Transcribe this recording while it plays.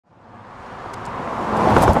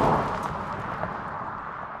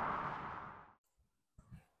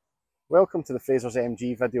Welcome to the Frasers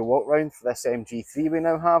MG video walk round for this MG3 we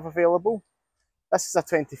now have available. This is a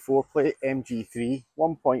 24 plate MG3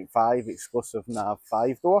 1.5 exclusive nav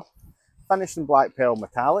 5-door, finished in black pearl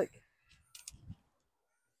metallic.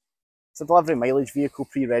 It's a delivery mileage vehicle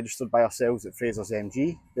pre-registered by ourselves at Frasers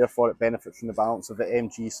MG, therefore it benefits from the balance of the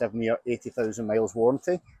MG 7-year 80,000 miles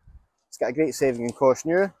warranty. It's got a great saving in cost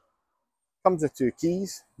new, comes with 2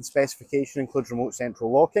 keys, the specification includes remote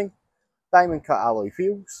central locking, diamond cut alloy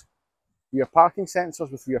wheels, rear parking sensors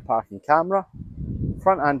with rear parking camera,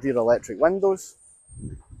 front and rear electric windows,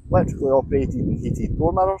 electrically operated and heated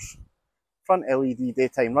door mirrors, front LED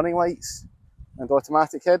daytime running lights and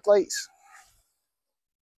automatic headlights.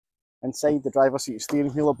 Inside, the driver's seat and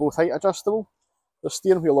steering wheel are both height adjustable. There's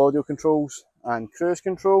steering wheel audio controls and cruise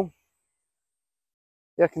control.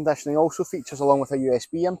 Air conditioning also features along with a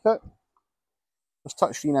USB input. There's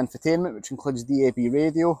touchscreen infotainment which includes DAB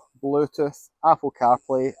radio, Bluetooth, Apple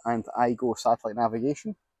CarPlay and iGo satellite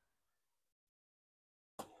navigation.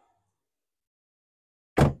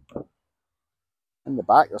 In the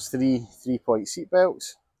back there's 3 3-point seat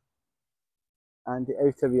belts and the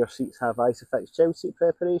outer rear seats have Isofix child seat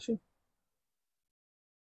preparation.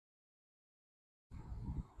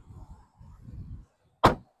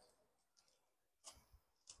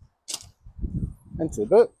 Into the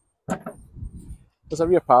boot. There's a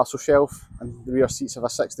rear parcel shelf and the rear seats have a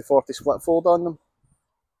 60/40 split fold on them.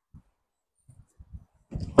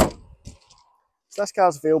 So this car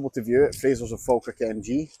is available to view at Frasers of Falkirk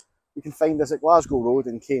MG. You can find us at Glasgow Road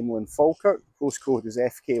in Camel in Falkirk. Postcode is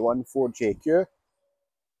FK14JQ. You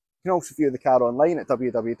can also view the car online at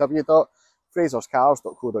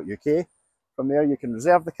www.fraserscars.co.uk. From there you can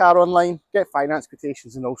reserve the car online, get finance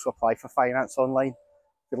quotations and also apply for finance online.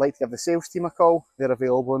 If you'd like to give the sales team a call, they're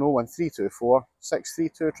available on 01324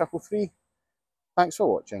 632 333. Thanks for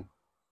watching.